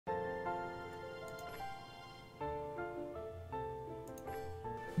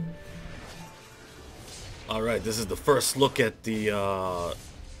Alright, this is the first look at the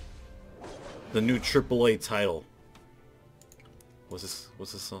new AAA title. What's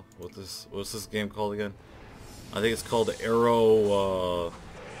this game called again? I think it's called Arrow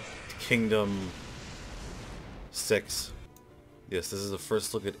Kingdom 6. Yes, this is the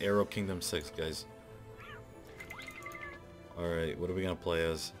first look at Arrow Kingdom 6, guys. Alright, what are we gonna play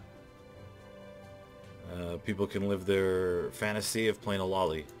as? People can live their fantasy of playing a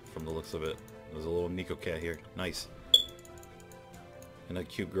lolly, from the looks of it. There's a little Nico cat here. Nice. And a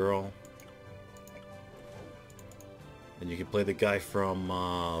cute girl. And you can play the guy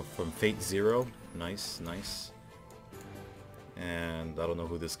from Fate Zero. Nice, nice. And I don't know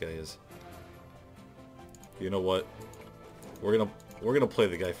who this guy is. You know what? We're gonna play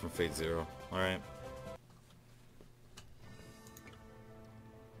the guy from Fate Zero. All right.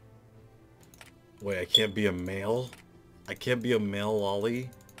 Wait, I can't be a male? I can't be a male lolly?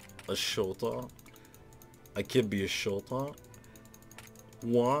 A Shota? I can't be a Shota?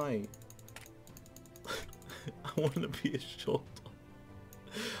 Why? I want to be a Shota.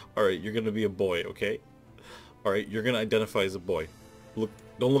 Alright, you're gonna be a boy, okay? Alright, you're gonna identify as a boy. Look,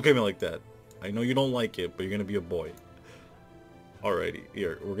 don't look at me like that. I know you don't like it, but you're gonna be a boy. Alrighty,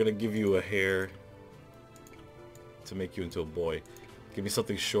 here, we're gonna give you a hair to make you into a boy. Give me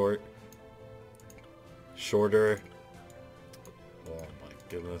something short. Shorter. Oh my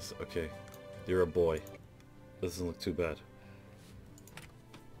goodness. Okay. You're a boy. Doesn't look too bad.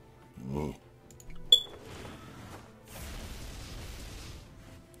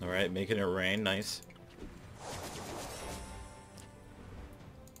 Alright, making it rain. Nice.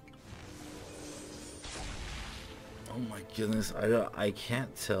 Oh my goodness. I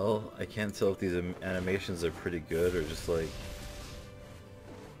can't tell. I can't tell if these animations are pretty good or just like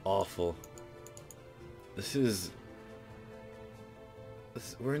awful.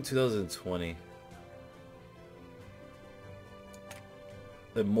 We're in 2020.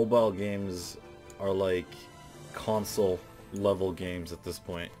 The mobile games are like console level games at this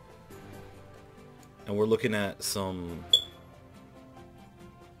point. And we're looking at some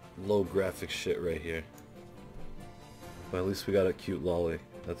low graphic shit right here. But at least we got a cute lolly.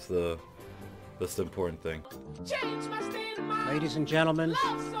 That's the important thing. Ladies and gentlemen,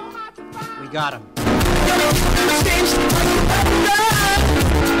 we got him.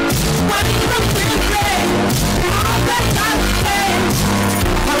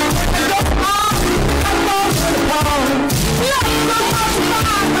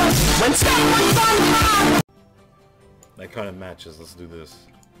 That kind of matches. Let's do this.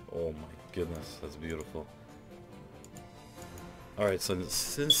 Oh my goodness, that's beautiful. Alright, so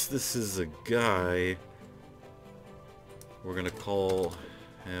since this is a guy, we're gonna call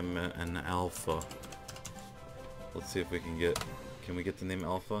him an alpha. Let's see if we can get... Can we get the name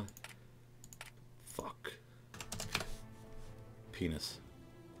Alpha? Fuck. Penis.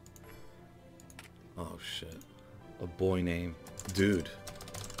 Oh shit. A boy name. Dude.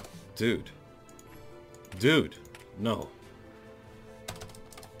 Dude. Dude. No.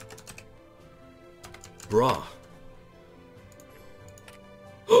 Bruh.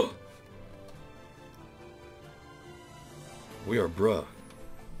 We are bruh.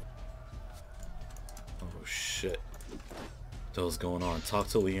 Oh shit. What the hell's going on? Talk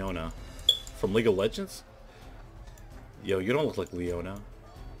to Leona. From League of Legends? Yo, you don't look like Leona.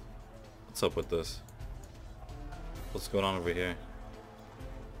 What's up with this? What's going on over here?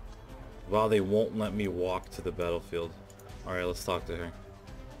 Wow, they won't let me walk to the battlefield. Alright, let's talk to her.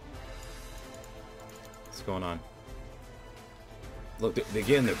 What's going on? Look, they're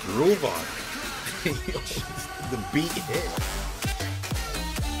getting the groove on. The beat hit.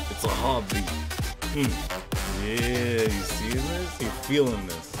 It's a hot beat. Yeah, you seeing this? You're feeling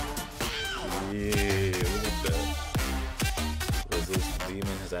this. Yeah, look at that. This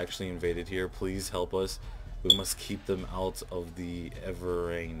demon has actually invaded here. Please help us. We must keep them out of the ever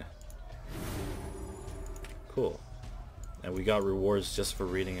rain. Cool. And we got rewards just for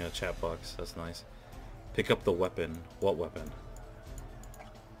reading a chat box. That's nice. Pick up the weapon. What weapon?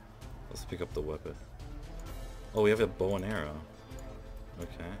 Let's pick up the weapon. Oh, we have a bow and arrow.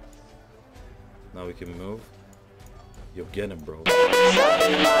 Okay. Now we can move. Yo, get him, bro.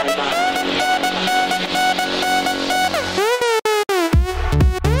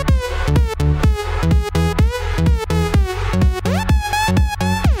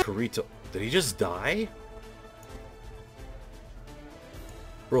 Kurito. Did he just die?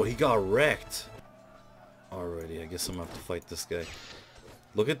 Bro, he got wrecked. Alrighty, I guess I'm gonna have to fight this guy.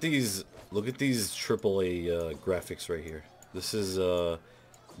 Look at these AAA graphics right here. This is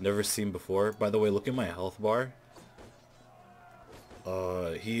never seen before. By the way, look at my health bar.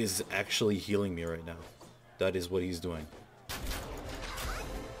 He is actually healing me right now. That is what he's doing.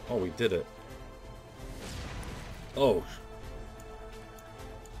 Oh, we did it. Oh.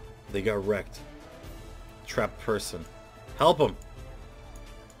 They got wrecked. Trapped person. Help him!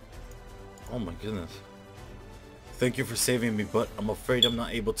 Oh my goodness. Thank you for saving me, but I'm afraid I'm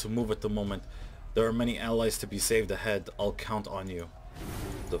not able to move at the moment. There are many allies to be saved ahead. I'll count on you.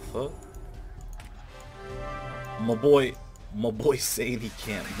 The fuck? My boy saying he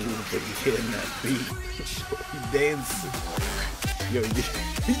can't move, but he hitting that beat. He dancing. Yo,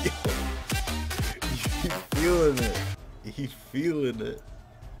 he feeling it. He feeling it.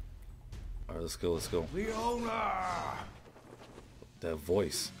 Alright, let's go, let's go. Leona! That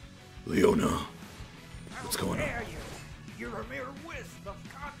voice. Leona. What's going on? You're a mere wisp of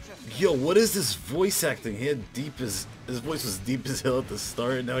consciousness. Yo, what is this voice acting? He had his voice was deep as hell at the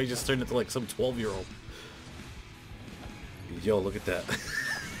start, and now he just turned into like some 12-year-old. Yo, look at that.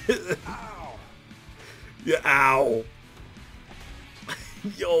 Ow! Yeah, ow.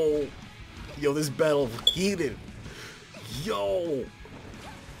 Yo, this battle heated. Yo,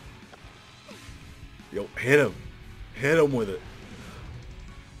 hit him with it.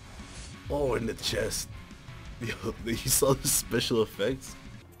 Oh, in the chest. Yo, you saw the special effects?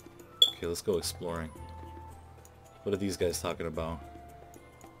 Okay, let's go exploring. What are these guys talking about?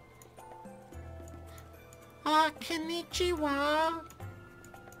 Konnichiwa.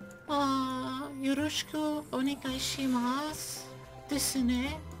 Yoroshiku onegai shimasu. Desu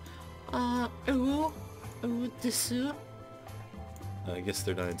ne. Desu. I guess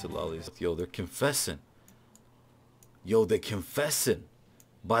they're not into lollies. Yo, they're confessing. Yo, they're confessing.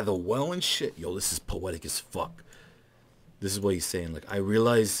 By the well and shit. Yo, this is poetic as fuck. This is what he's saying. Like, I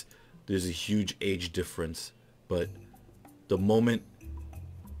realize there's a huge age difference, but the moment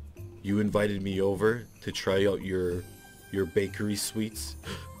you invited me over to try out your bakery sweets,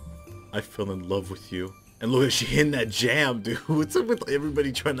 I fell in love with you. And look, she hitting that jam, dude. What's up with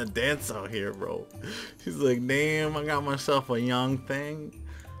everybody trying to dance out here, bro? He's like, damn, I got myself a young thing.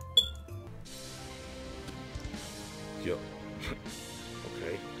 Yo.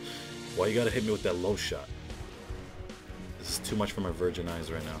 Okay. Why you gotta hit me with that low shot? This is too much for my virgin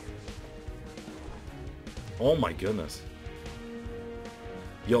eyes right now. Oh my goodness.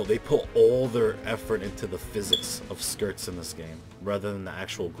 Yo, they put all their effort into the physics of skirts in this game, rather than the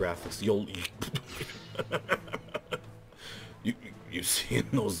actual graphics. Yo, you seeing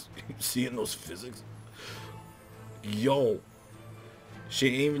those physics? Yo,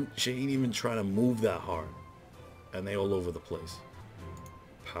 she ain't even trying to move that hard, and they all over the place.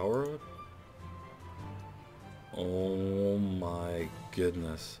 Power up? Oh my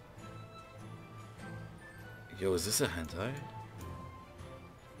goodness. Yo, is this a hentai?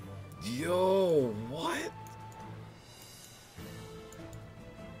 Yo, what?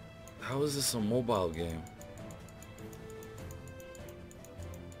 How is this a mobile game?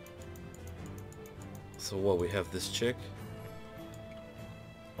 So what, we have this chick?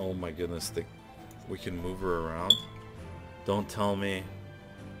 Oh my goodness, we can move her around? Don't tell me.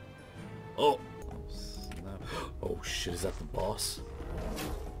 Oh! Snap. Oh shit, is that the boss?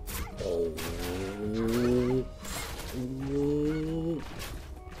 Oh. Oh.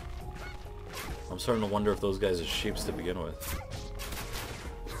 I'm starting to wonder if those guys are sheeps to begin with.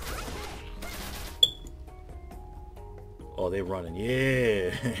 Oh, they running.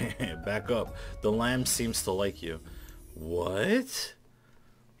 Yeah. Back up. The lamb seems to like you. What?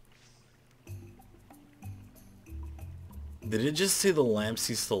 Did it just say the lamb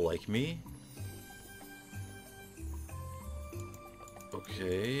seems to like me?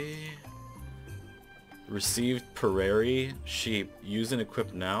 Okay. Received Prairie sheep. Use and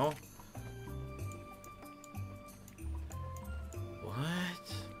equip now. What?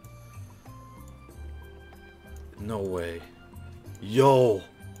 No way. Yo.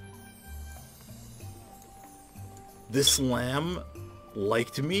 This lamb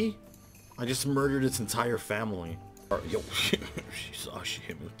liked me? I just murdered its entire family. Yo, she saw she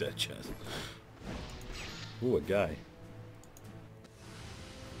hit me with that chest. Ooh, a guy.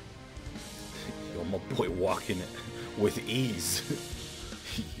 Yo, my boy walking it with ease.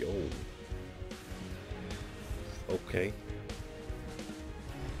 Yo. Okay.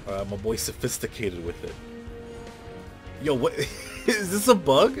 My boy sophisticated with it. Yo, what? Is this a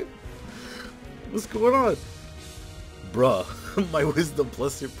bug? What's going on? Bruh, my wisdom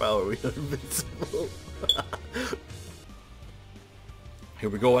plus your power. We are invincible. Here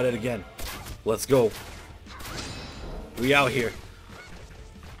we go at it again. Let's go. We out here.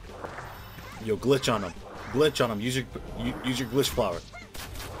 Yo, glitch on him. Glitch on him. Use your glitch flower.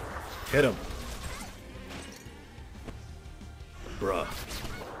 Hit him. Bruh.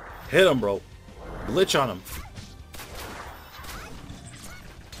 Hit him, bro. Glitch on him.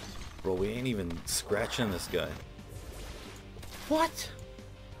 Bro, we ain't even scratching this guy. What?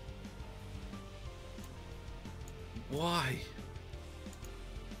 Why?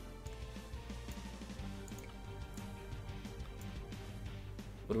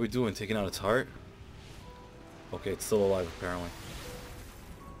 What are we doing? Taking out its heart? Okay, it's still alive apparently.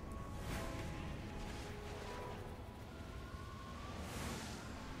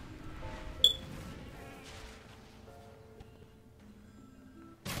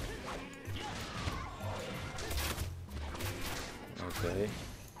 Okay.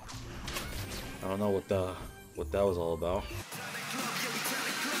 I don't know what that was all about.